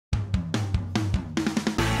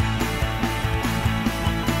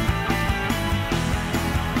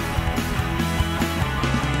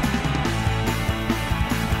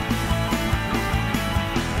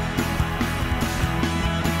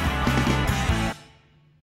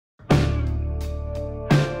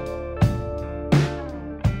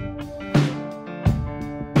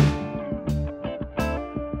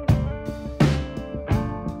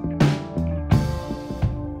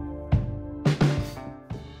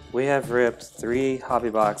We have ripped 3 hobby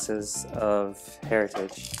boxes of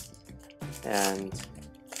Heritage, and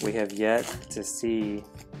we have yet to see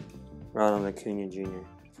Ronald Acuna Jr.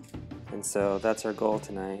 And so that's our goal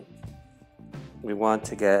tonight. We want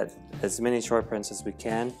to get as many short prints as we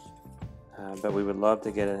can, but we would love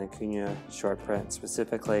to get an Acuna short print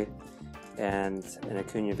specifically, and an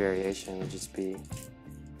Acuna variation would just be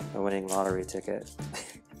a winning lottery ticket.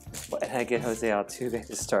 And I get Jose Altuve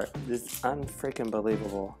to start. This is unfreaking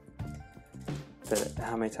believable that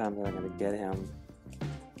how many times am I going to get him?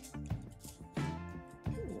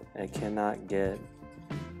 I cannot get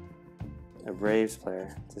a Braves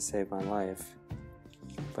player to save my life,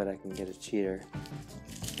 but I can get a cheater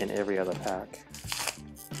in every other pack.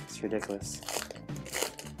 It's ridiculous.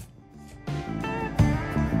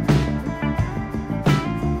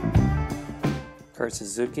 Kurt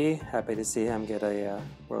Suzuki, happy to see him get a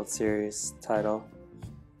World Series title.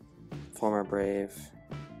 Former Brave.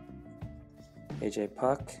 AJ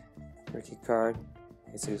Puck, rookie card.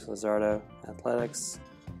 Jesus Luzardo, Athletics.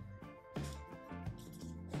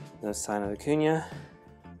 No sign of Acuna.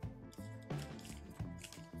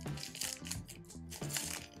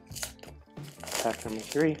 Pack number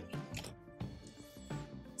 3.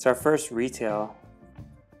 It's our first retail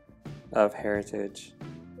of Heritage.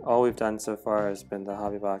 All we've done so far has been the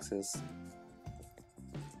hobby boxes.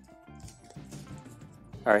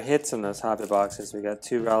 Our hits in those hobby boxes, we got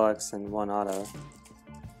 2 relics and 1 auto.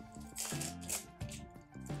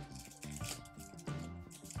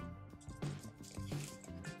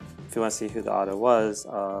 If you want to see who the auto was,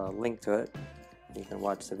 I'll link to it. You can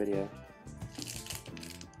watch the video.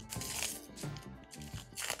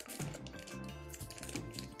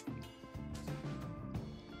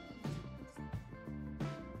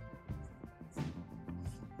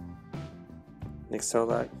 Nick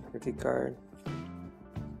Solak, rookie card.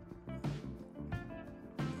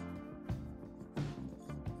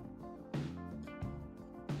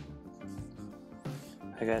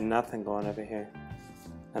 I got nothing going over here.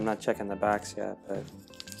 I'm not checking the backs yet, but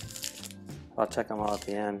I'll check them all at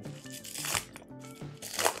the end.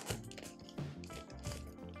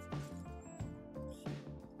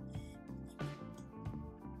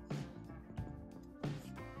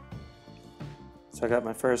 So I got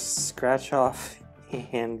my first scratch off,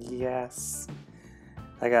 and yes,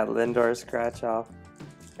 I got Lindor's scratch off,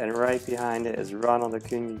 and right behind it is Ronald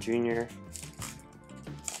Acuna Jr.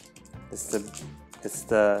 It's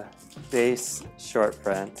the base short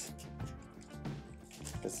print.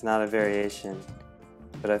 It's not a variation,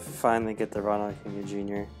 but I finally get the Ronald Acuna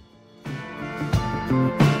Jr.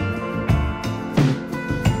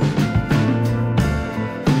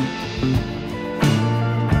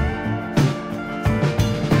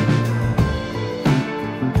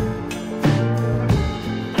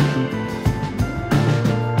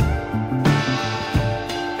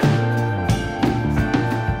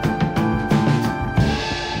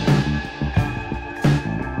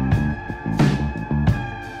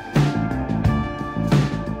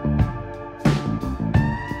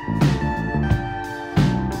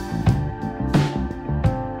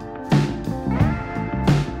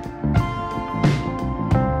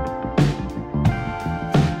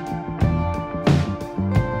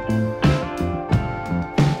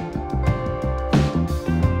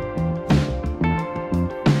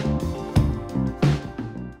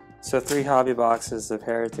 So 3 hobby boxes of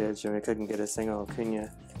Heritage, and we couldn't get a single Acuna.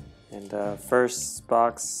 And first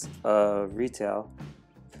box of retail,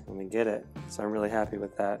 and we get it. So I'm really happy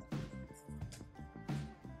with that.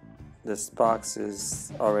 This box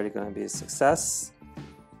is already going to be a success.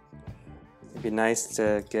 It'd be nice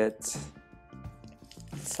to get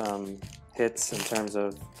some hits in terms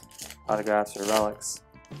of autographs or relics.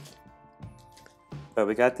 But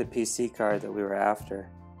we got the PC card that we were after.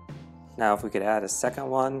 Now, if we could add a second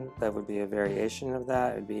one, that would be a variation of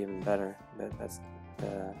that. It would be even better. But that's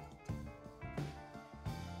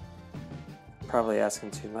probably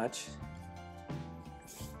asking too much.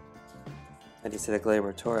 I just did a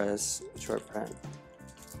Gleyber Torres short print.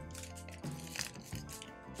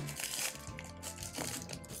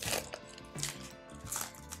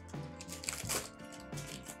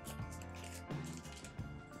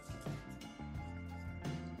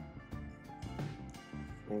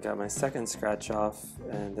 And got my second scratch off,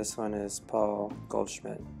 and this one is Paul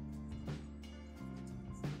Goldschmidt.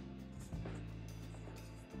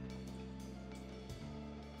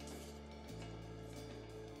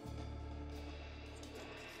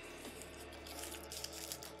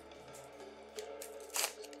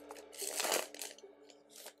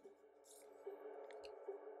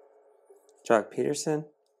 Jock Peterson,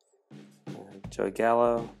 Joey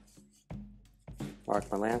Gallo, Mark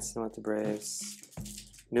Melanson with the Braves.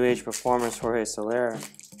 New Age Performers, Jorge Soler.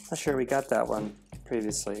 Not sure we got that one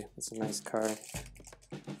previously. It's a nice card.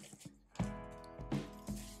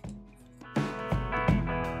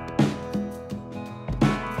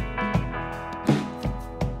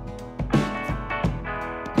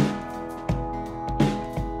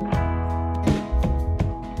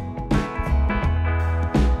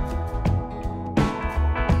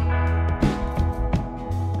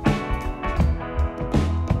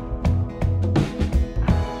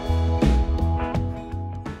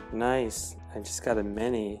 Nice. I just got a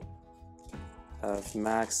mini of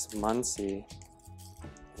Max Muncy,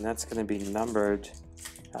 and that's going to be numbered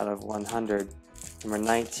out of 100. Number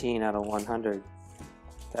 19 out of 100.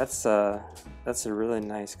 That's a really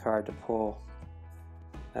nice card to pull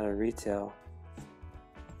at a retail.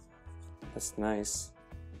 That's nice.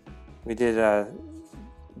 We did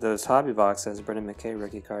those hobby boxes. Brendan McKay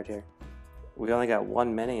rookie card here. We only got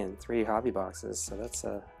one mini and 3 hobby boxes, so that's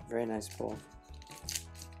a very nice pull.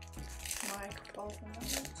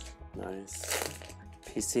 Nice.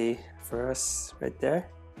 PC for us right there.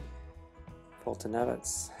 Fulton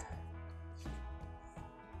Evans.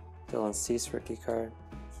 Dylan Cease rookie card.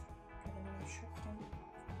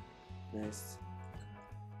 Nice.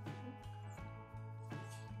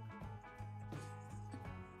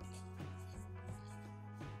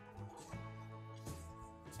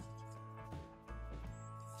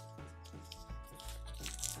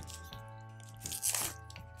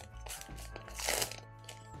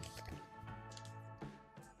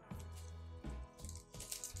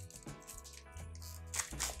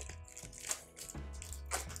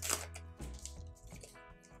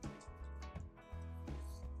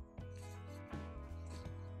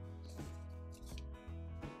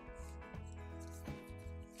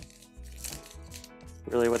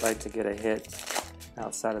 Really would like to get a hit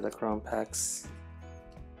outside of the chrome packs.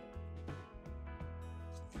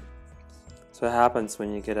 So what happens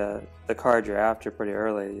when you get the card you're after pretty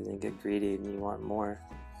early, and you get greedy and you want more.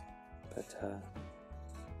 But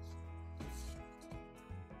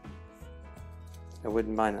I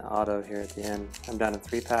wouldn't mind an auto here at the end. I'm down to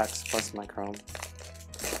 3 packs plus my chrome.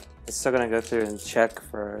 It's still gonna go through and check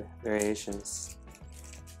for variations.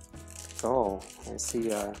 Oh, I see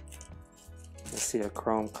a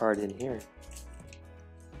chrome card in here.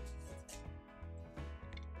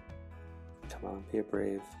 Come on, be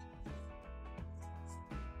brave.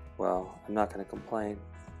 Well, I'm not going to complain.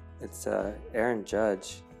 It's Aaron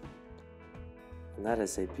Judge, and that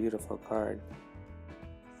is a beautiful card.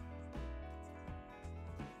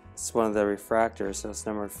 It's one of the refractors, so it's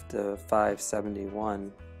number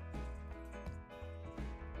 571.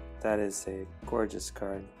 That is a gorgeous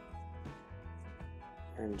card.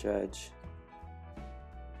 Aaron Judge.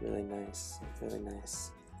 Really nice, really nice.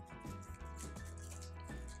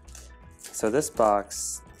 So this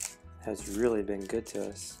box has really been good to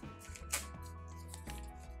us.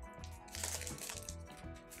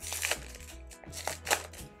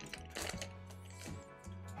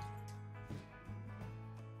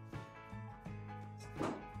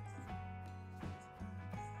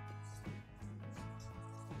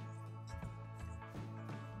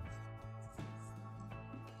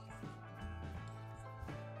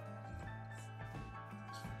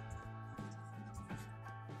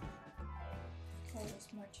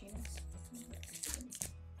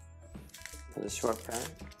 For the short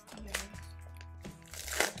print. Yeah.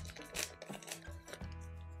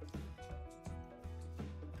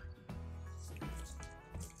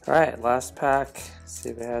 Alright, last pack. See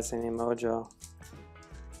if it has any mojo.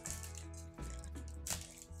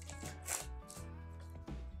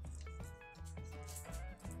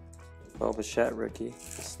 Bo Bichette rookie.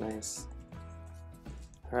 That's nice.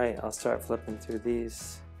 Alright, I'll start flipping through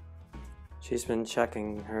these. She's been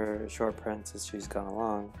checking her short prints as she's gone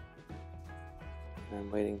along. And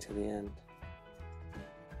I'm waiting to the end.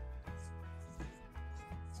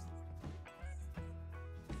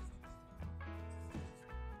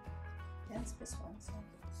 That's this one. So.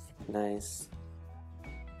 Nice.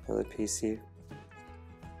 Another PC.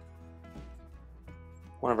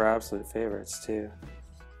 One of our absolute favorites too.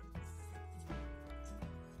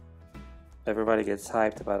 Everybody gets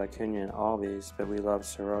hyped about Acuna and Albies, but we love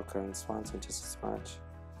Soroka and Swanson just as much.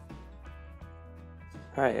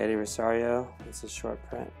 Alright, Eddie Rosario. It's a short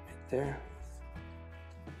print right there.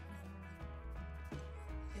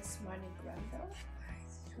 It's money Grandel.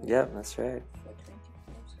 Yep, that's right. For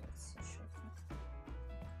 24, so it's a short one.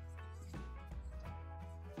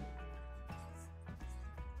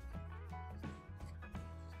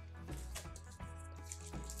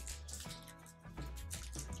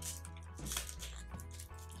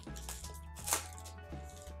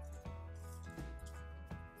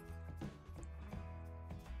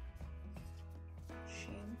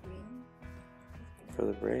 for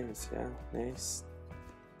the Braves, yeah, nice.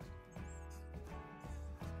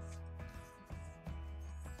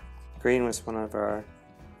 Green was one of our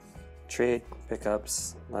trade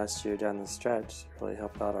pickups last year down the stretch. Really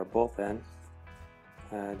helped out our bullpen.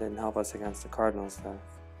 Didn't help us against the Cardinals though.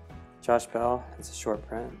 Josh Bell, it's a short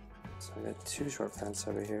print. So I got 2 short prints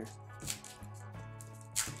over here.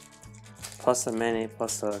 Plus a mini,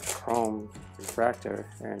 plus a chrome refractor,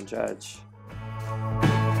 Aaron Judge.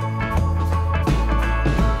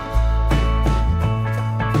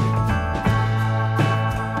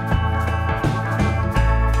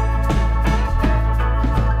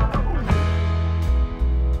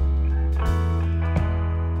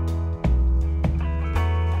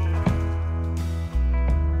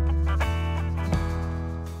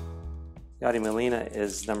 Yadi Molina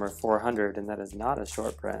is number 400, and that is not a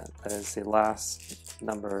short print. That is the last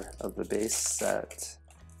number of the base set.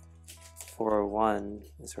 401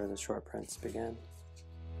 is where the short prints begin.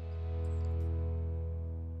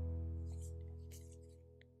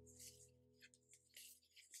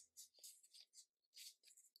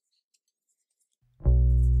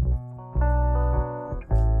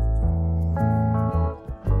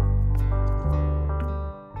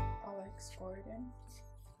 Yordan,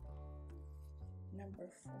 number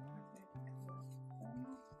 411.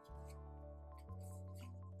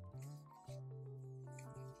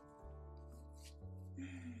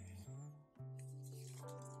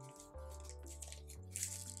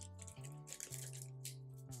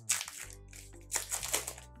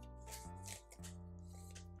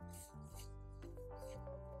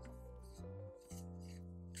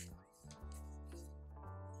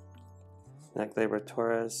 Like Labor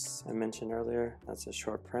Torres, I mentioned earlier, that's a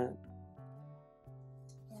short print.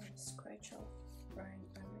 Scratch off Brian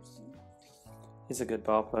Anderson. He's a good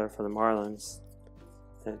ball player for the Marlins.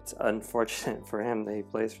 It's unfortunate for him that he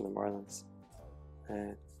plays for the Marlins.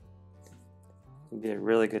 He'd be a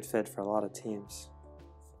really good fit for a lot of teams.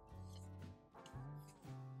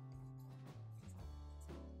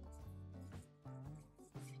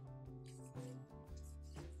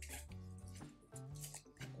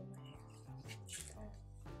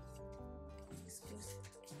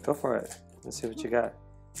 Go for it. Let's see what you got.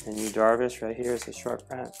 And you Darvish right here is a short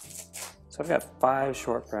print. So I've got 5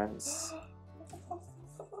 short prints.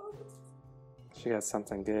 She got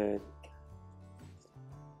something good.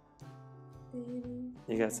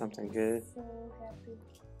 You got something good. So happy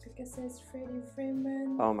because it's Freddie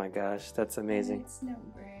Freeman. Oh my gosh, that's amazing. And it's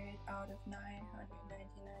numbered out of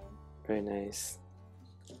 999. Very nice.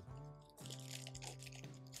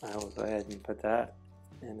 I will go ahead and put that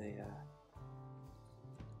in a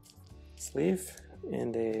sleeve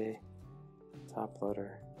and a top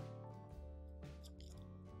loader.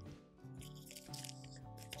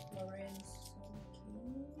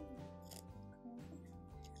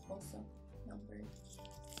 Also numbered.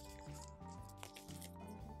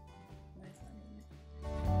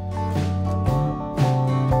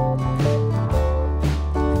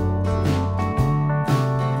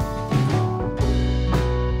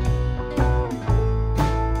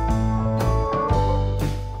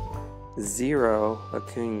 Zero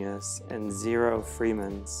Acuñas and 0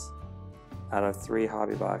 Freemans out of 3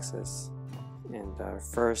 hobby boxes. And our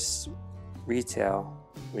first retail,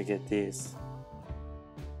 we get these.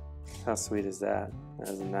 How sweet is that? That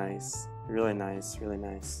is nice. Really nice, really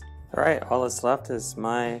nice. Alright, all that's left is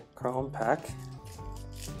my chrome pack.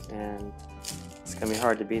 And it's going to be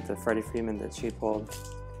hard to beat the Freddie Freeman that she pulled.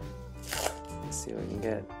 Let's see what we can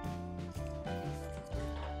get.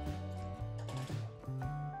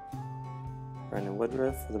 Brandon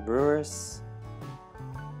Woodruff for the Brewers.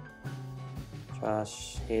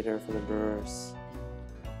 Josh Hader for the Brewers.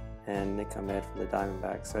 And Nick Ahmed for the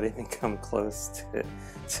Diamondbacks. So I didn't even come close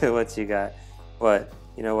to what you got. But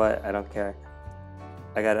you know what? I don't care.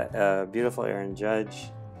 I got a beautiful Aaron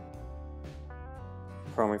Judge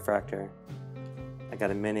chrome refractor. I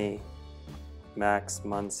got a mini Max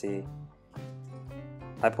Muncy.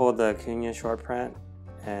 I pulled the Acuña short print,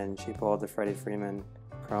 and she pulled the Freddie Freeman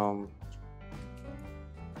chrome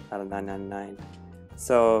out of 999.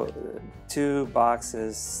 So 2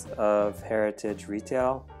 boxes of Heritage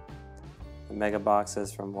retail, the mega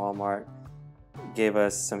boxes from Walmart, gave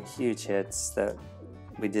us some huge hits that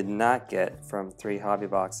we did not get from 3 hobby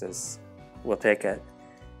boxes. We'll take it.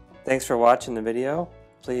 Thanks for watching the video.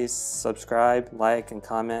 Please subscribe, like, and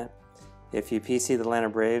comment. If you PC the Atlanta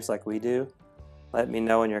Braves like we do, let me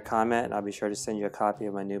know in your comment, and I'll be sure to send you a copy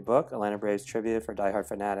of my new book, Atlanta Braves Trivia for Diehard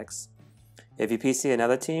Fanatics. If you PC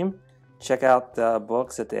another team, check out the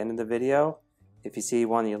books at the end of the video. If you see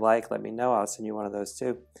one you like, let me know. I'll send you one of those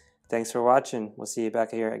too. Thanks for watching. We'll see you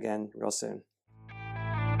back here again real soon.